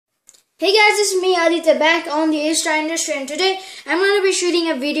Hey guys, this is me Aditya back on the A-Star Industry, and today I'm going to be shooting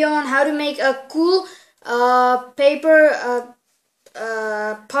a video on how to make a cool paper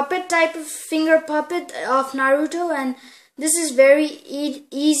puppet type of finger puppet of Naruto. And this is very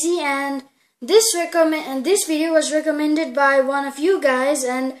easy, and this video was recommended by one of you guys,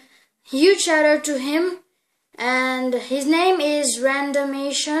 and huge shout out to him. And his name is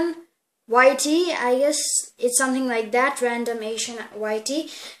Randomation YT, I guess it's something like that, Randomation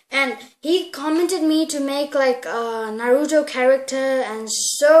YT, and he commented me to make like a Naruto character, and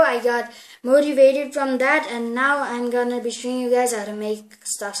so I got motivated from that, and now I'm gonna be showing you guys how to make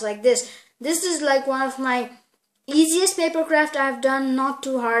stuff like this. This is like one of my easiest paper craft I've done, not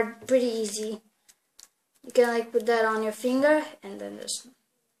too hard, pretty easy. You can like put that on your finger and then just,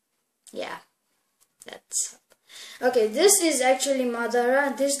 yeah, that's okay. This is actually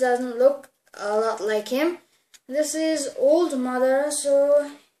Madara. This doesn't look a lot like him. This is old Madara,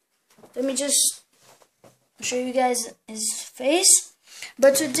 so let me just show you guys his face.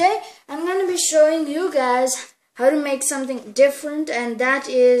 But today I'm going to be showing you guys how to make something different, and that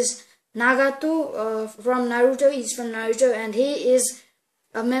is Nagato from Naruto. He's from Naruto, and he is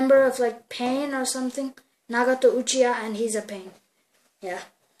a member of like Pain or something. Nagato Uchiha, and he's a Pain. Yeah,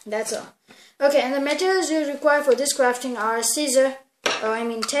 that's all. Okay, and the materials you require for this crafting are scissor,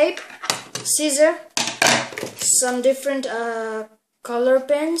 tape, scissor, some different color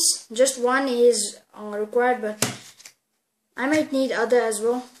pens. Just one is required, but I might need other as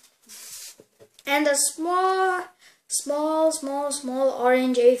well. And a small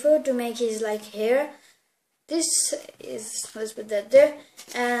orange A4 to make his like hair. This is, let's put that there,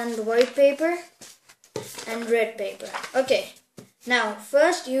 and white paper and red paper. Okay. Now,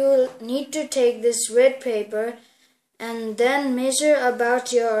 first you need to take this red paper and then measure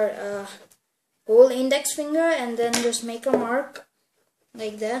about your whole index finger, and then just make a mark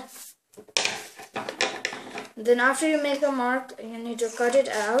like that. Then after you make a mark, you need to cut it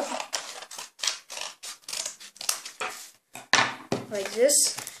out like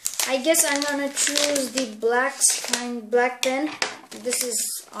this. I guess I'm gonna choose the black pen. This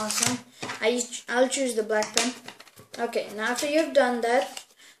is awesome. I'll choose the black pen. Okay, now after you've done that,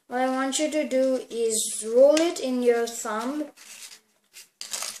 what I want you to do is roll it in your thumb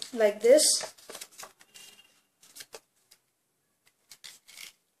like this.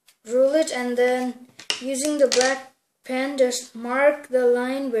 Roll it, and then using the black pen, just mark the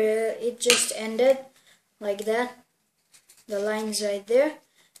line where it just ended like that. The line's right there.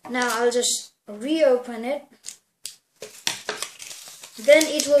 Now I'll just reopen it. Then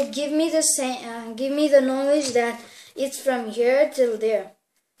it will give me the same, give me the knowledge that it's from here till there.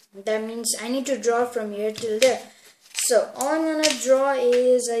 That means I need to draw from here till there. So all I'm gonna draw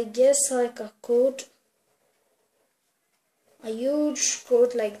is, I guess, like a coat, a huge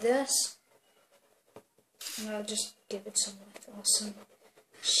coat like this. And I'll just give it some like awesome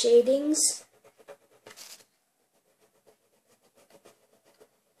shadings.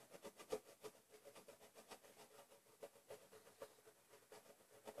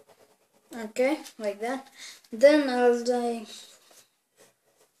 Okay, like that. Then I'll do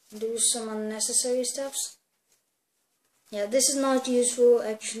some unnecessary stuffs. Yeah, this is not useful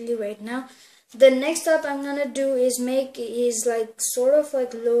actually right now. The next step I'm gonna do is make his like sort of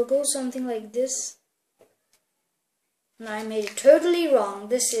like logo, something like this. Now I made it totally wrong.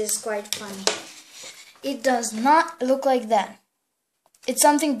 This is quite funny. It does not look like that. It's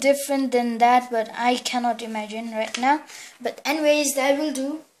something different than that, but I cannot imagine right now. But anyways, that will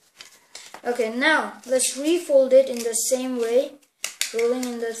do. Okay, now let's refold it in the same way, rolling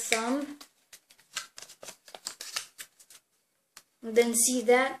in the thumb. And then see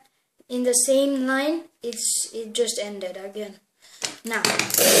that in the same line, it just ended again. Now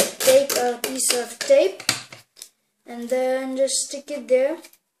take a piece of tape and then just stick it there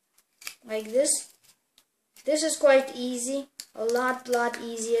like this. This is quite easy, a lot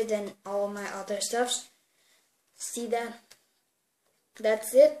easier than all my other stuffs. See that?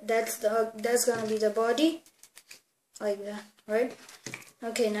 That's it. That's gonna be the body, like that, right?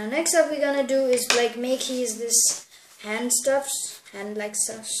 Okay, now next up we're gonna do is like make this hand like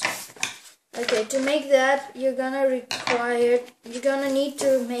stuffs. Okay, to make that you're gonna need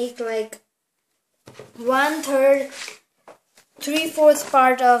to make like 1/3, 3/4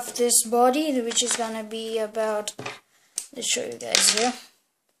 part of this body, which is gonna be about, let's show you guys here.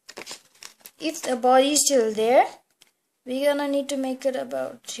 If the body is still there, we're gonna need to make it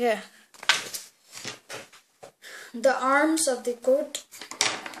about here. The arms of the coat.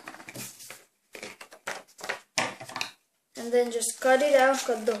 And then just cut it out,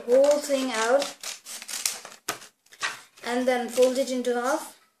 cut the whole thing out. And then fold it into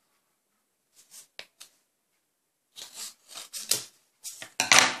half.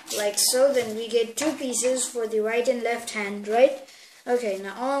 like so, then we get 2 pieces for the right and left hand, right? Okay,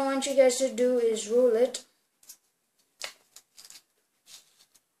 now all I want you guys to do is roll it.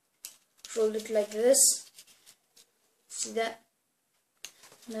 Roll it like this. See that?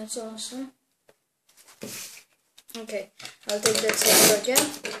 That's awesome. Okay, I'll take that center again,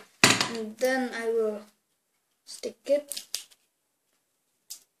 and then I will stick it.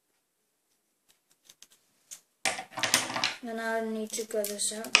 Then I need to cut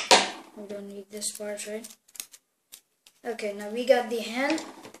this out. We don't need this part, right? Okay, now we got the hand.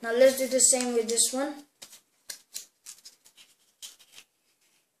 Now let's do the same with this one.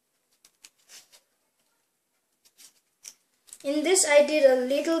 In this I did a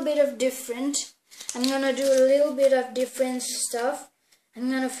little bit of different. I'm gonna do a little bit of different stuff. I'm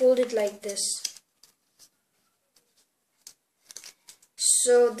gonna fold it like this.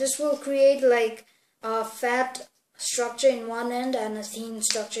 So this will create like a fat structure in one end and a thin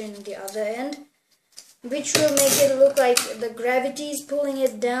structure in the other end, which will make it look like the gravity is pulling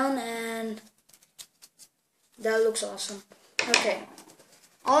it down, and that looks awesome. Okay,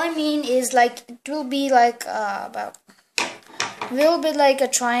 all I mean is like it will be like about a little bit like a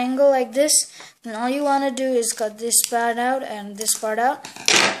triangle like this. And all you want to do is cut this part out and this part out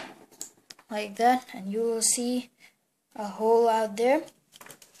like that, and you will see a hole out there.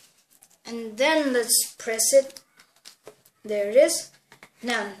 And then let's press it. There it is.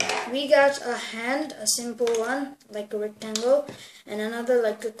 Now we got a hand, a simple one like a rectangle, and another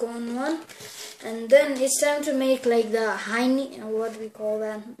like a cone one. And then it's time to make like the hiney, what we call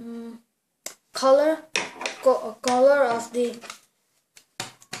that, collar of the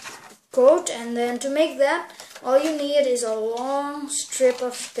coat. And then to make that, all you need is a long strip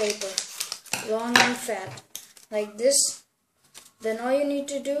of paper, long and fat, like this. Then all you need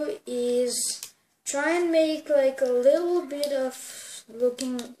to do is try and make like a little bit of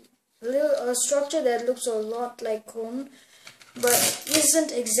a structure that looks a lot like cone, but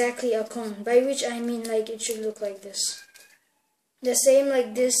isn't exactly a cone, by which I mean like it should look like this. The same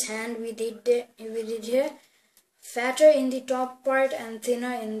like this hand we did here, fatter in the top part and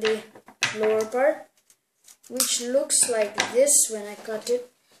thinner in the lower part, which looks like this when I cut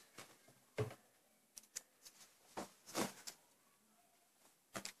it.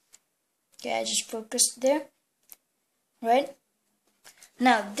 Okay, I just focused there, right?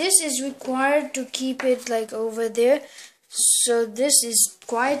 Now this is required to keep it like over there, so this is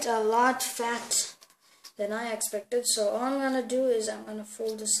quite a lot fat than I expected. So all I'm gonna do is I'm gonna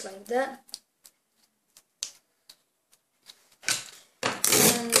fold this like that,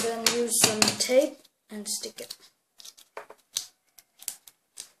 and then use some tape and stick it.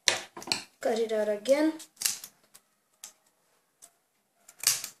 Cut it out again.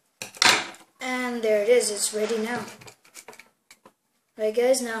 And there it is, it's ready now. Right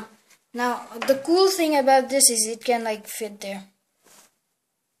guys, now the cool thing about this is it can like fit there.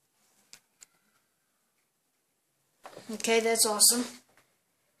 Okay, that's awesome.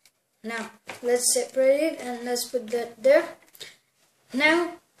 Now let's separate it and let's put that there.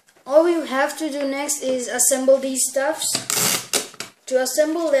 Now all we have to do next is assemble these stuffs. To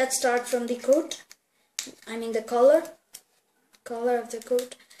assemble, let's start from the coat, I mean the collar of the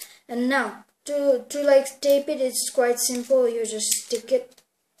coat. And now to like tape it, it's quite simple. You just stick it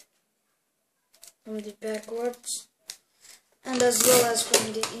from the backwards and as well as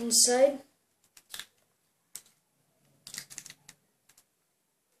from the inside.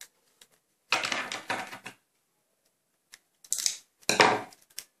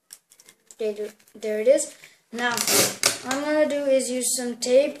 Okay, there it is. Now what I'm gonna do is use some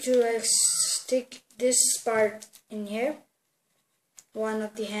tape to like stick this part in here, one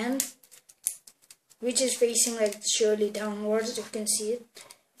of the hand, which is facing like surely downwards. You can see it,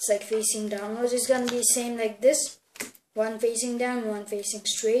 it's like facing downwards. It's gonna be same like this, one facing down, one facing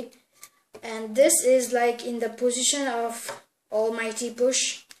straight. And this is like in the position of almighty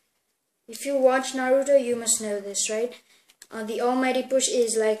push. If you watch Naruto, you must know this, right? The almighty push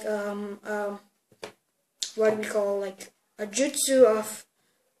is like what we call like a jutsu of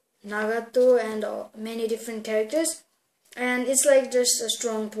Naruto and many different characters, and it's like just a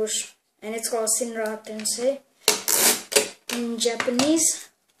strong push, and it's called Shinra Tensei in Japanese.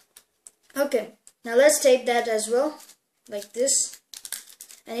 Okay, now let's tape that as well, like this,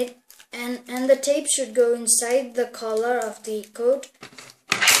 and the tape should go inside the collar of the coat,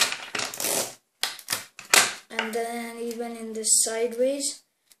 and then even in this sideways.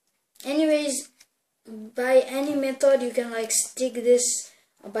 Anyways, by any method you can like stick this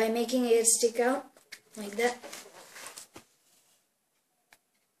by making it stick out like that.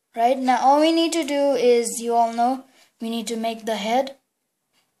 Right, now all we need to do is, you all know, we need to make the head.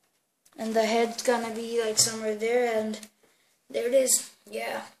 and the head's gonna be like somewhere there, and there it is.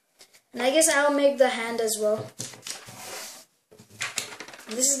 Yeah, and I guess I'll make the hand as well.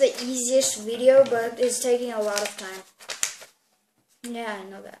 This is the easiest video, but it's taking a lot of time. Yeah, I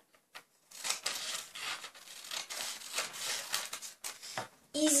know that.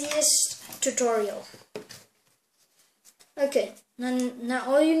 Easiest tutorial. Okay, now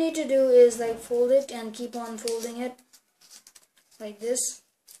all you need to do is like fold it and keep on folding it like this.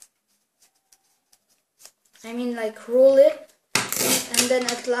 I mean like roll it, and then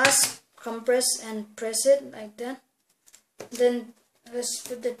at last compress and press it like that. Then let's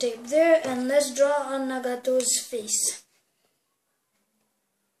put the tape there and let's draw on Nagato's face.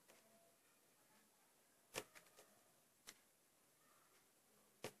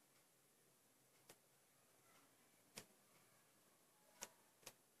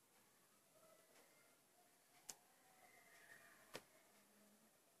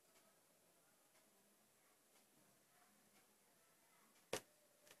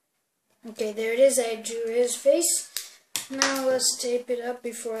 Okay, there it is. I drew his face. Now let's tape it up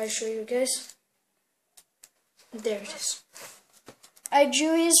before I show you guys. There it is. I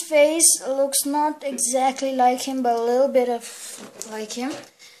drew his face. Looks not exactly like him, but a little bit of like him.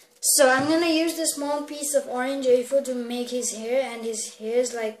 So I'm gonna use this small piece of orange A4 to make his hair, and his hair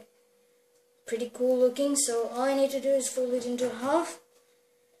is like pretty cool looking. So all I need to do is fold it into half.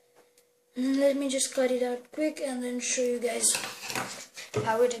 And let me just cut it out quick and then show you guys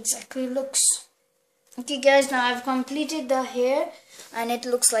how it exactly looks. Okay guys, now I've completed the hair and it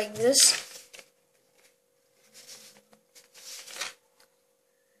looks like this.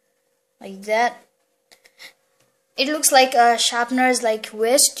 Like that. It looks like a sharpener's like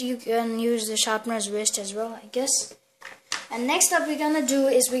wrist. You can use the sharpener's wrist as well, I guess. And next up we're gonna do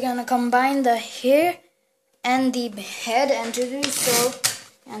is we're gonna combine the hair and the head, and to do so,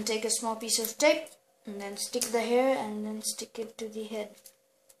 and take a small piece of tape and then stick the hair and then stick it to the head.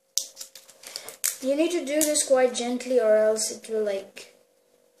 You need to do this quite gently or else it will like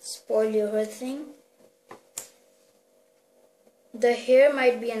spoil your whole thing. The hair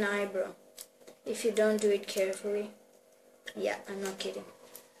might be an eyebrow if you don't do it carefully. Yeah, I'm not kidding.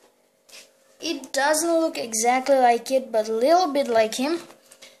 It doesn't look exactly like it, but a little bit like him.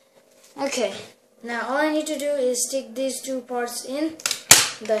 Okay, now all I need to do is stick these two parts in,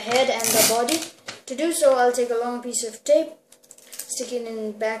 the head and the body. To do so, I'll take a long piece of tape, stick it in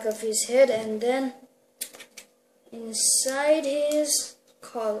the back of his head, and then inside his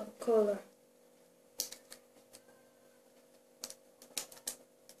collar.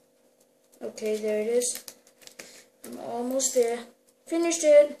 Okay, there it is. I'm almost there. Finished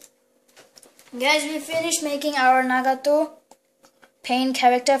it. Guys, we finished making our Nagato pain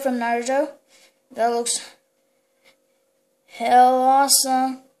character from Naruto. That looks hell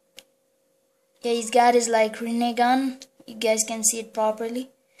awesome. Yeah, he's got his like Rinnegan. You guys can see it properly.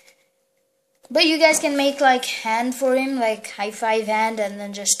 But you guys can make like hand for him, like high five hand, and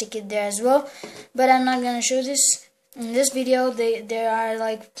then just stick it there as well. But I'm not gonna show this. In this video, there are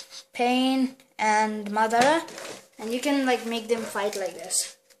like Pain and Madara, and you can like make them fight like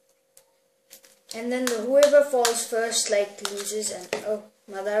this. And then whoever falls first like loses, and oh,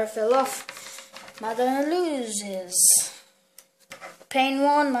 Madara fell off. Madara loses. Pain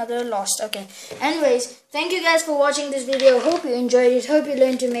won, Mother lost. Okay. Anyways, thank you guys for watching this video. Hope you enjoyed it. Hope you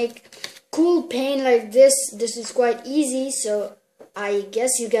learned to make cool Pain like this. This is quite easy, so I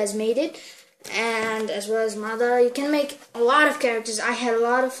guess you guys made it. And as well as Madara, you can make a lot of characters. I had a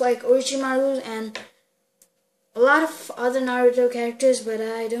lot of like Orochimaru and a lot of other Naruto characters, but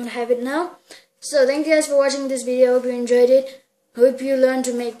I don't have it now. So thank you guys for watching this video. Hope you enjoyed it. Hope you learned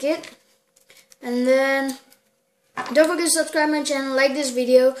to make it. And then don't forget to subscribe my channel, like this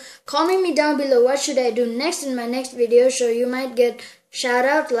video, comment me down below what should I do next in my next video, so you might get shout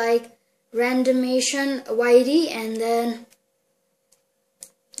out like Randomation Whitey, and then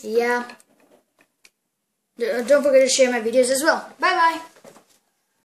yeah, don't forget to share my videos as well. Bye bye.